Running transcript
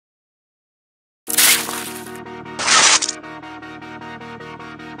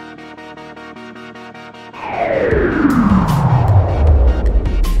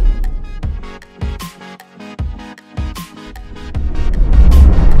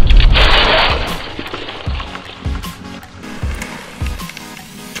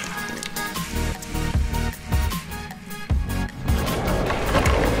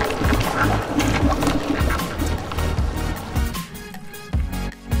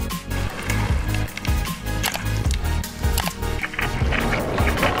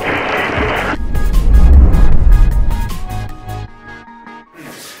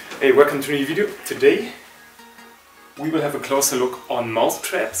Hey, welcome to a new video. Today we will have a closer look on mouse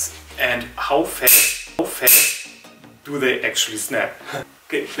traps and how fast do they actually snap.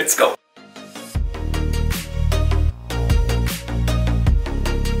 Okay, let's go!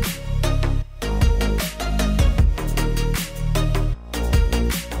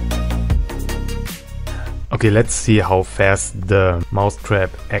 Okay, let's see how fast the Mousetrap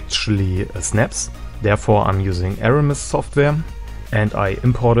actually snaps. Therefore I'm using Aramis software, and I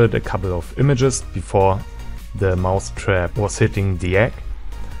imported a couple of images before the Mousetrap was hitting the egg.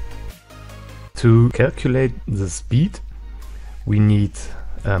 To calculate the speed we need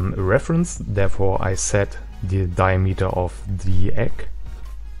a reference, therefore I set the diameter of the egg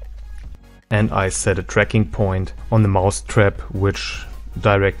and I set a tracking point on the Mousetrap which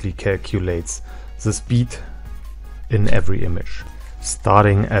directly calculates the speed in every image.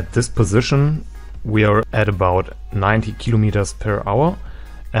 Starting at this position we are at about 90 kilometers per hour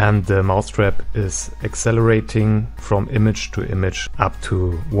and the Mousetrap is accelerating from image to image up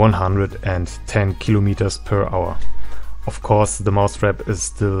to 110 kilometers per hour. Of course the Mousetrap is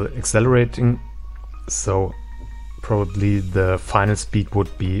still accelerating, so probably the final speed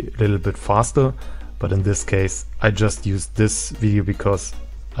would be a little bit faster, but in this case I just used this video because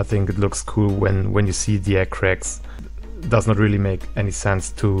I think it looks cool when you see the egg cracks. It does not really make any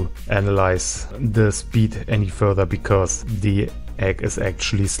sense to analyze the speed any further because the egg is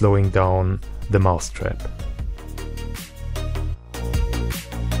actually slowing down the Mousetrap.